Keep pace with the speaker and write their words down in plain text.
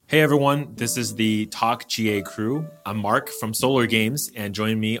Hey everyone, this is the TalkGA crew. I'm Mark from Solar Games, and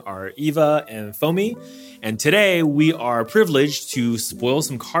joining me are Eva and Fomi. And today we are privileged to spoil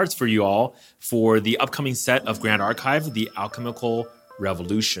some cards for you all for the upcoming set of Grand Archive, the Alchemical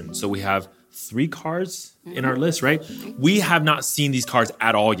Revolution. So we have 3 cards in our list, right? We have not seen these cards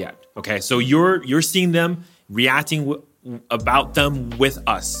at all yet. Okay, so you're seeing them, reacting about them with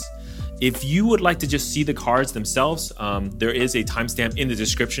us. If you would like to just see the cards themselves, there is a timestamp in the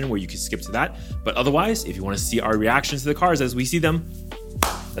description where you can skip to that. But otherwise, if you want to see our reactions to the cards as we see them,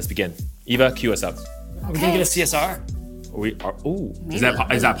 let's begin. Eva, cue us up. Okay. Are we gonna get a CSR? We are. Oh, is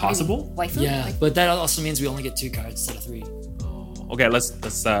that possible? Waifu? Yeah, but that also means we only get 2 cards instead of 3. Oh, okay, let's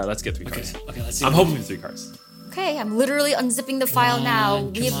get 3 cards. Okay, let's see. I'm hoping for 3 cards. Okay, I'm literally unzipping the file now.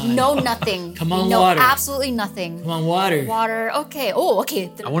 We know nothing. Come on, we know water. Absolutely nothing. Come on, water. Water. Okay. Oh,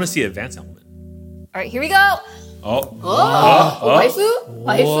 okay. I want to see advanced element. All right, here we go. Oh. Waifu.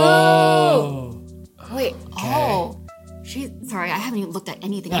 Whoa. Wait. Okay. Sorry, I haven't even looked at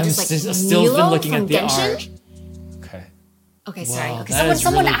anything. I'm just like still Milo been looking from at the Genshin? art. Okay. Okay, sorry. Wow, Okay, that is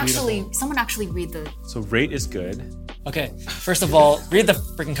someone really actually read the. So rate is good. Okay, first of all, read the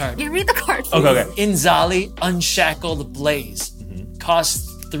freaking card. You read the card. Please. Okay. Inzali, Unshackled Blaze.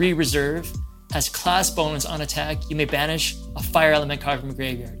 Costs 3 reserve. Has class bonus on attack. You may banish a fire element card from a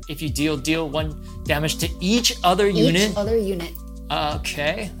graveyard. If you deal 1 damage to each other unit. Each other unit.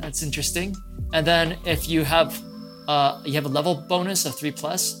 Okay, that's interesting. And then if you have a level bonus of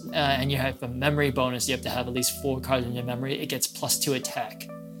 3+, and you have a memory bonus, you have to have at least 4 cards in your memory. It gets +2 attack.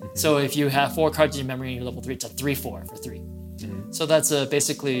 So if you have 4 cards in your memory and you're level 3, it's a 3/4 for 3. So that's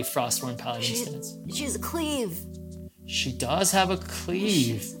basically Frostborn Paladin stance. She's a cleave. She does have a cleave.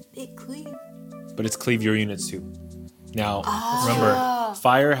 She's a big cleave. But it's cleave your units too. Now, remember,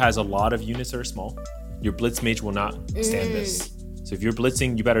 fire has a lot of units that are small. Your Blitz Mage will not stand this. So if you're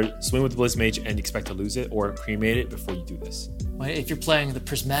blitzing, you better swing with the Blitz Mage and expect to lose it or cremate it before you do this. If you're playing the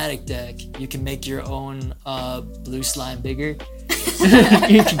Prismatic deck, you can make your own blue slime bigger.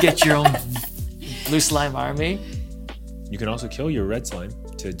 You can get your own blue slime army. You can also kill your red slime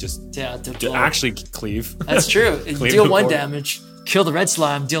to just to actually cleave. That's true. Deal 1 damage, kill the red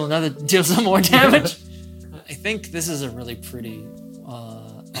slime, deal some more damage. I think this is a really pretty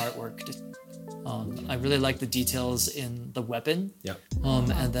artwork. I really like the details in the weapon. Yeah.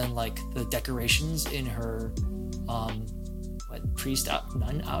 And then like the decorations in her priest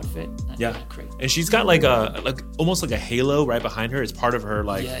nun outfit. Yeah. And she's got like almost like a halo right behind her. It's part of her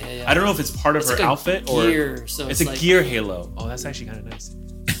like I don't know if it's part of her outfit or gear, so it's a gear halo. Oh, that's actually kind of nice.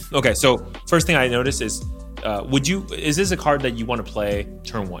 Okay, so first thing I noticed is is this a card that you want to play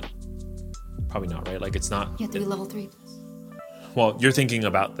turn 1? Probably not, right? Like it's not. You have to be level 3. Well, you're thinking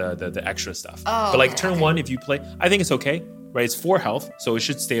about the extra stuff. Oh, but like turn 1, if you play, I think it's okay, right? It's 4 health, so it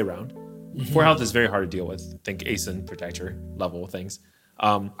should stay around. 4 health is very hard to deal with. Think Asen Protector level things.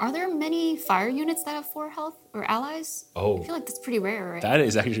 Are there many fire units that have 4 health or allies? Oh. I feel like that's pretty rare, right? That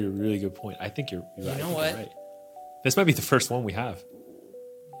is actually a really good point. I think you're right. You know what? Right. This might be the first one we have.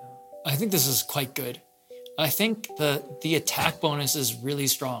 I think this is quite good. I think the attack bonus is really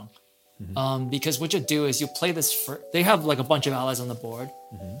strong. Because what you do is you play this they have like a bunch of allies on the board.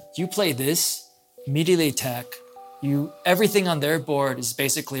 You play this, immediately attack. Everything on their board is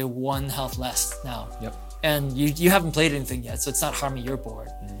basically 1 health less now. Yep. And you haven't played anything yet, so it's not harming your board.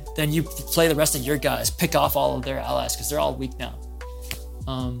 Then you play the rest of your guys, pick off all of their allies because they're all weak now.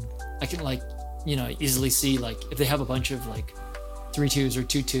 I can easily see like if they have a bunch of like 3/2s or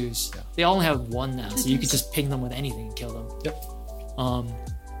 2/2s, they only have 1 now, so you could just ping them with anything and kill them. Yep.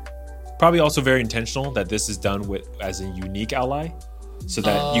 Probably also very intentional that this is done as a unique ally, so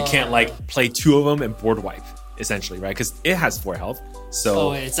that you can't like play 2 of them and board wipe essentially, right? Because it has 4 health,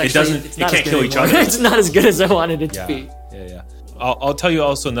 so it can't kill each other. It's not as good as I wanted it to be. Yeah. I'll tell you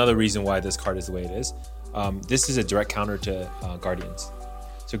also another reason why this card is the way it is. This is a direct counter to Guardians.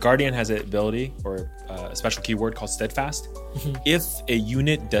 So Guardian has an ability or a special keyword called Steadfast. If a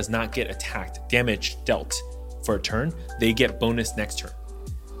unit does not get attacked, damage dealt for a turn, they get bonus next turn.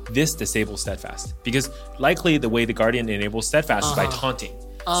 This disables Steadfast because likely the way the Guardian enables Steadfast is by taunting.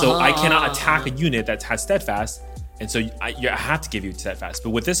 So I cannot attack a unit that has Steadfast, and so I have to give you Steadfast. But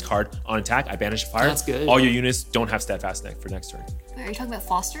with this card, on attack, I banish a fire. That's good. All your units don't have Steadfast for next turn. Wait, are you talking about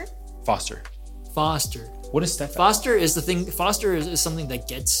Foster? Foster. What is Steadfast? Foster is the thing. Foster is something that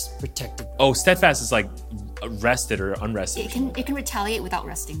gets protected. Oh, Steadfast is like rested or unrested. It can retaliate without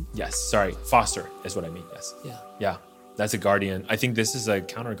resting. Yes, sorry. Foster is what I mean, yes. Yeah. That's a Guardian. I think this is a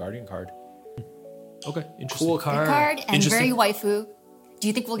counter Guardian card. Okay, interesting. Cool Good card and very waifu. Do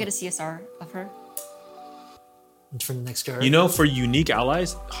you think we'll get a CSR of her? for the next card. You know, for unique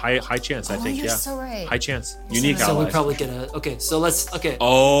allies, high chance. I think. You're Yeah. so right. High chance. You're Unique so right. So allies. we probably get a. Okay, so let's. Okay.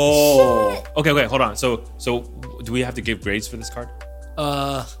 Oh. Shit. Okay. Wait. Hold on. So do we have to give grades for this card?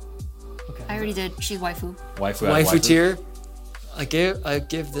 Okay. I already did. She's waifu. Waifu tier. I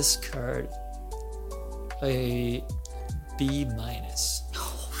give this card a B minus.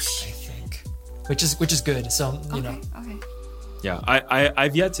 Oh I shit. think, which is good. So you know. Okay. Yeah.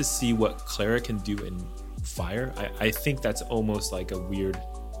 I've yet to see what Clara can do in fire. I think that's almost like a weird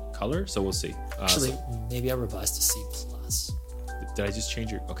color. So we'll see. Actually, maybe I revised to C plus. Did I just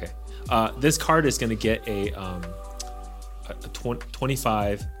change your? Okay. This card is going to get a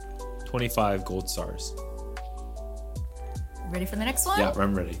 25 gold stars. Ready for the next one? Yeah,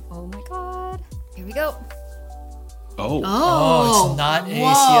 I'm ready. Oh my god. Here we go. Oh. Oh, it's not a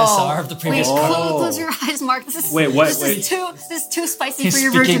whoa. CSR of the previous Wait, card. close your eyes, Mark. This is Wait, what? This Wait. is too spicy for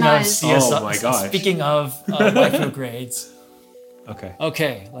your virgin eyes. CSR, Oh my gosh. Speaking of waifu grades. Okay.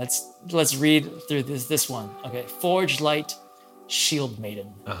 Okay, let's read through this one. Okay, Forged Light, Shield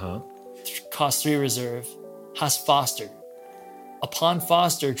Maiden, cost 3 reserve, has Foster. Upon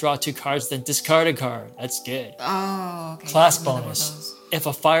Foster, draw 2 cards, then discard a card. That's good. Oh, okay. Class Another one of bonus. those. If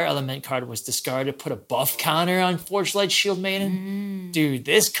a fire element card was discarded, put a buff counter on Forged Light Shield Maiden. Dude,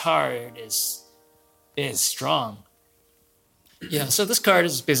 this card is strong. Yeah, so this card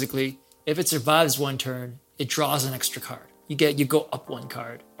is basically, if it survives 1 turn, it draws an extra card. You go up 1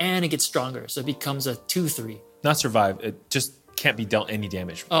 card, and it gets stronger, so it becomes a 2/3. Not survive. It just can't be dealt any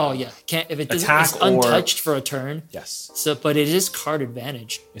damage. Oh yeah, can't if it doesn't, Attack it's or- untouched for a turn. Yes. So, but it is card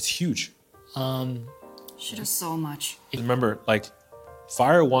advantage. It's huge. She does so much. Remember, like,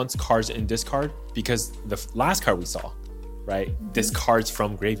 fire wants cards in discard because the last card we saw, right, discards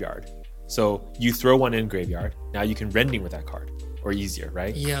from graveyard. So you throw one in graveyard. Now you can rending with that card, or easier,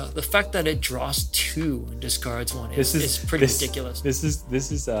 right? Yeah, the fact that it draws 2 and discards 1 is pretty ridiculous. This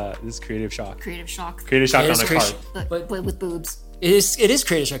is creative shock. Creative shock. Creative shock It on is a crazy. card. But with boobs. It is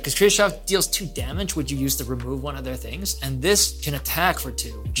creative shock because creative shock deals 2 damage, which you use to remove one of their things, and this can attack for 2.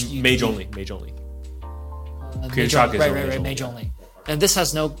 Which you Mage can- only. Mage Creative shock is right, only right, mage only. mage only. And this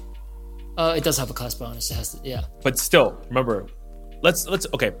has no. It does have a class bonus. It has to, yeah. But still, remember, let's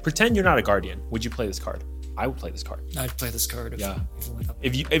okay. Pretend you're not a guardian. Would you play this card? I would play this card. I'd play this card. Yeah.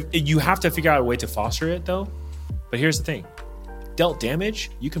 If If you have to figure out a way to foster it though. But here's the thing: dealt damage,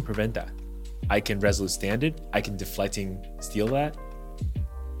 you can prevent that. I can resolute stand it. I can deflecting steal that.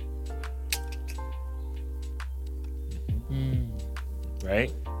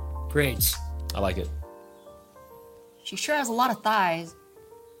 Right? Grades. I like it. She sure has a lot of thighs.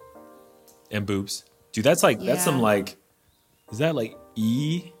 And boobs, dude. That's like that's some Yeah. like, is that like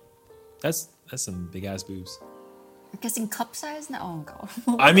E? That's some big ass boobs. You're guessing cup size? No. Oh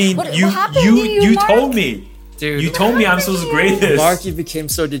god. I mean, what you happened to you Mark? told me. Dude, You told me I'm supposed to grade this. Mark, you became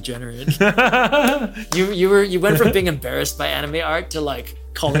so degenerate. you went from being embarrassed by anime art to like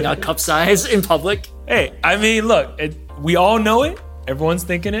calling out cup size in public. Hey, I mean, look, we all know it. Everyone's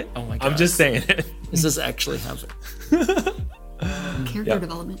thinking it. Oh my I'm God. just saying it. This is actually happening. Character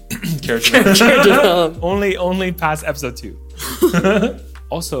development. Character. only past episode 2.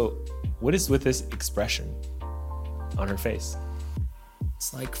 Also, what is with this expression on her face?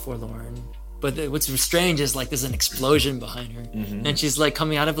 It's like forlorn. But what's strange is like there's an explosion behind her, and she's like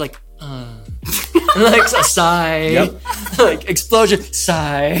coming out of like like a sigh, Yep. like explosion,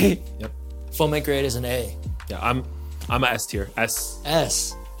 sigh. Yep. Fullmate grade is an A. Yeah, I'm a S tier. S.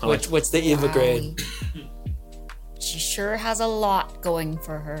 S. like- What's the Eva grade? She sure has a lot going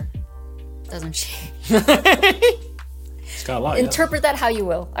for her, doesn't she? It's got a lot. Yeah. Interpret that how you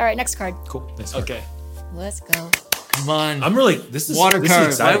will. All right, next card. Cool. Next card. Okay, Let's go. come on. I'm really this is Water this is card. Why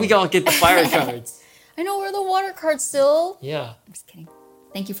exciting. do we all get the fire cards? I know we're the water card still. Yeah. I'm just kidding.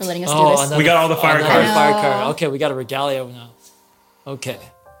 Thank you for letting us do Oh, this. We got all the fire another cards. Fire No. card. Okay, we got a regalia now. Okay,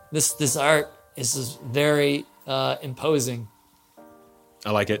 this art is just very imposing.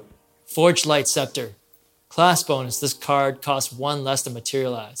 I like it. Forged Light Scepter. Class bonus. This card costs 1 less to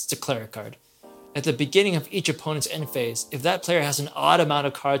materialize. It's a cleric card. At the beginning of each opponent's end phase, if that player has an odd amount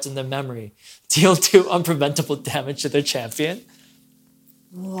of cards in their memory, deal 2 unpreventable damage to their champion.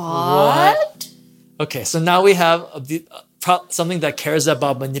 What? Okay, so now we have something that cares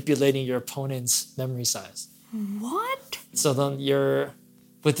about manipulating your opponent's memory size. What? So then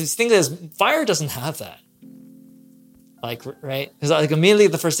but the thing is, fire doesn't have that. Like, right? Because like immediately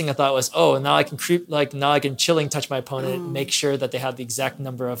the first thing I thought was, oh, now I can now I can chilling touch my opponent, make sure that they have the exact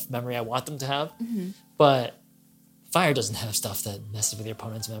number of memory I want them to have. But fire doesn't have stuff that messes with your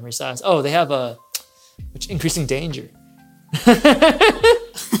opponent's memory size. Oh, they have which increasing danger.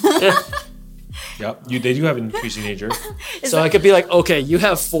 Yep. They do have increasing danger. So I could be like, okay, you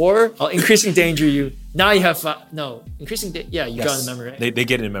have 4. I'll increasing danger you. Now you have 5. No, increasing yeah, you got in memory, right? They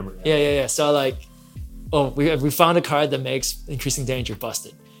get it in memory. Yeah. So like, we found a card that makes increasing danger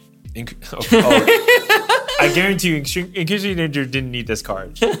busted. I guarantee you, increasing danger didn't need this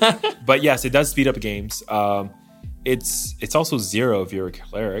card. But yes, it does speed up games. It's also 0 if you're a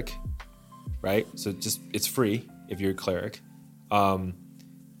cleric, right? So it's free if you're a cleric.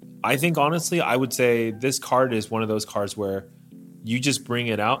 I think honestly, I would say this card is one of those cards where you just bring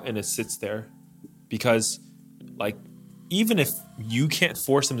it out and it sits there, because like even if you can't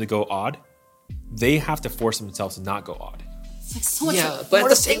force them to go odd, they have to force themselves to not go odd. It's like so much. Yeah, but at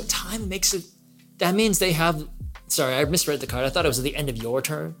the same time, it makes it. That means they have. Sorry, I misread the card. I thought it was at the end of your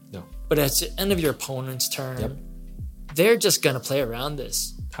turn. No, but at the end of your opponent's turn, yep. They're just gonna play around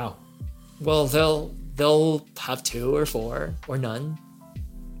this. How? Well, they'll have 2 or 4 or none.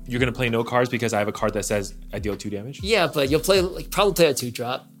 You're gonna play no cards because I have a card that says I deal 2 damage? Yeah, but you'll probably play a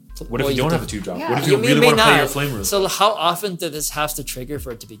 2-drop. What if you don't have a 2-drop? Yeah. What if you really want to play your Flame Rune? So how often does this have to trigger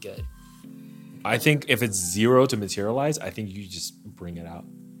for it to be good? I think if it's 0 to materialize, I think you just bring it out.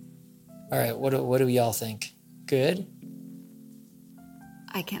 All right, what do we all think? Good?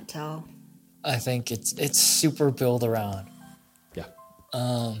 I can't tell. I think it's super build around. Yeah.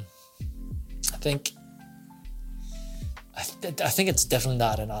 I think it's definitely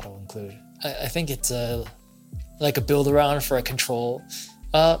not an auto include. I think it's like a build around for a control.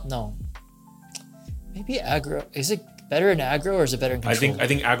 No. Maybe aggro. Is it better in aggro or is it better in control? I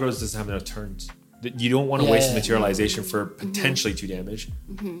think aggro doesn't have enough turns. You don't want to waste materialization for potentially 2 damage.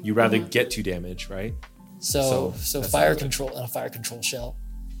 You rather get 2 damage, right? So fire control and a fire control shell.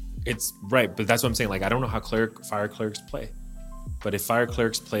 It's right, but that's what I'm saying. Like I don't know how fire clerics play, but if fire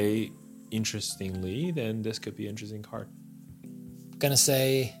clerics play interestingly, then this could be an interesting card. I'm gonna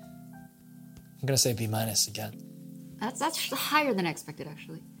say B- again. That's higher than expected,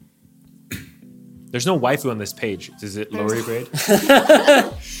 actually. There's no waifu on this page. Is it lower your grade?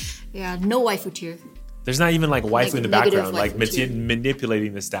 Yeah, no waifu tier. There's not even like waifu Like in the negative background, like waifu tier.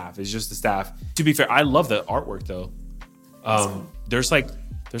 manipulating the staff. It's just the staff. To be fair, I love the artwork though. There's like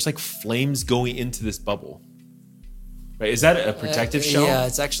flames going into this bubble. Right? Is that a protective shell? Yeah,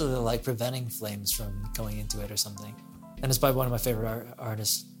 it's actually like preventing flames from going into it or something. And it's by one of my favorite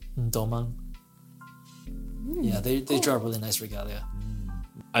artists, Domang. Yeah, they draw really nice regalia.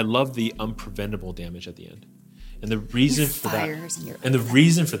 I love the unpreventable damage at the end. And the reason for that, and the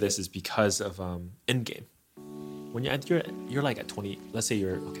reason for this is because of end game. When you're like at 20, let's say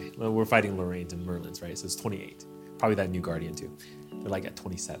we're fighting Lorraines and Merlins, right? So it's 28. Probably that new Guardian too. They're like at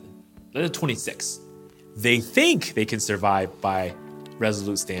 27. They're at 26. They think they can survive by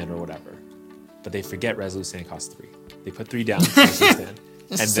Resolute Stand or whatever, but they forget Resolute Stand costs 3. They put 3 down, Resolute Stand,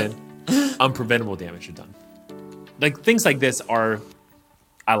 and then unpreventable damage are done. Like things like this are.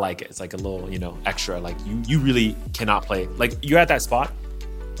 I like it. It's like a little, extra. Like you really cannot play. Like you're at that spot,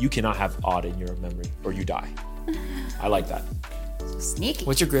 you cannot have odd in your memory or you die. I like that. So sneaky.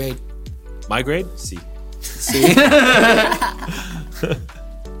 What's your grade? My grade? C. C.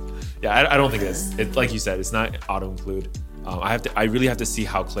 Yeah, I don't think it's like you said. It's not auto include. I really have to see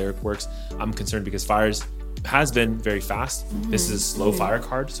how cleric works. I'm concerned because fires has been very fast. This is a slow fire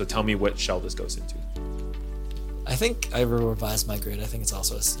card. So tell me what shell this goes into. I think I revised my grade. I think it's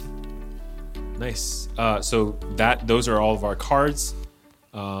also a C. Nice. So those are all of our cards.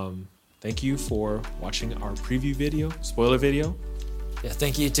 Thank you for watching our preview video, spoiler video. Yeah,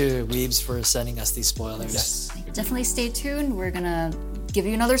 thank you to Weebs for sending us these spoilers. Yes. Definitely stay tuned. We're gonna give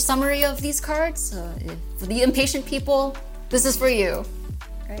you another summary of these cards. For the impatient people, this is for you.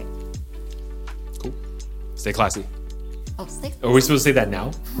 Right? Cool. Stay classy. Oh, stay. Are we supposed to say that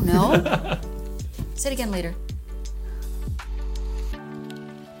now? No. Say it again later.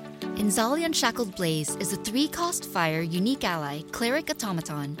 Inzali Unshackled Blaze is a 3-cost fire unique ally cleric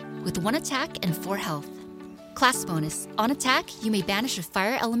automaton with 1 attack and 4 health. Class bonus: on attack, you may banish a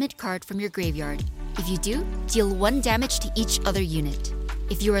fire element card from your graveyard. If you do, deal 1 damage to each other unit.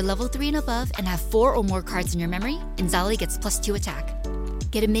 If you are level 3 and above and have 4 or more cards in your memory, Inzali gets +2 attack.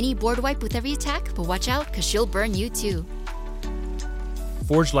 Get a mini board wipe with every attack, but watch out, cause she'll burn you too.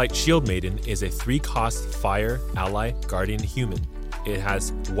 Forge Light Shield Maiden is a 3-cost fire ally guardian human. It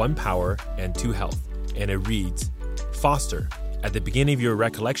has 1 power and 2 health, and it reads, Foster. At the beginning of your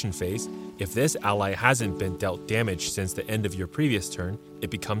recollection phase, if this ally hasn't been dealt damage since the end of your previous turn, it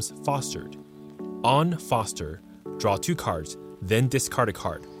becomes fostered. On Foster, draw 2 cards, then discard a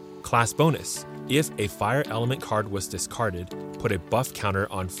card. Class bonus: if a fire element card was discarded, put a buff counter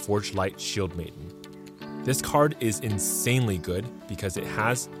on Forge Light Shield Maiden. This card is insanely good because it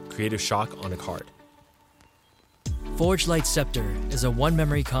has Creative Shock on a card. Forge Light Scepter is a 1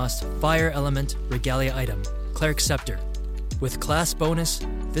 memory cost fire element regalia item, Cleric Scepter. With class bonus,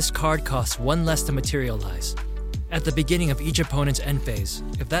 this card costs 1 less to materialize. At the beginning of each opponent's end phase,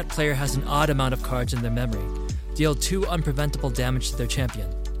 if that player has an odd amount of cards in their memory, deal 2 unpreventable damage to their champion.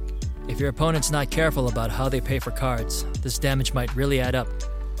 If your opponent's not careful about how they pay for cards, this damage might really add up.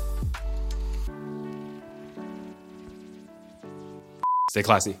 Stay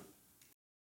classy.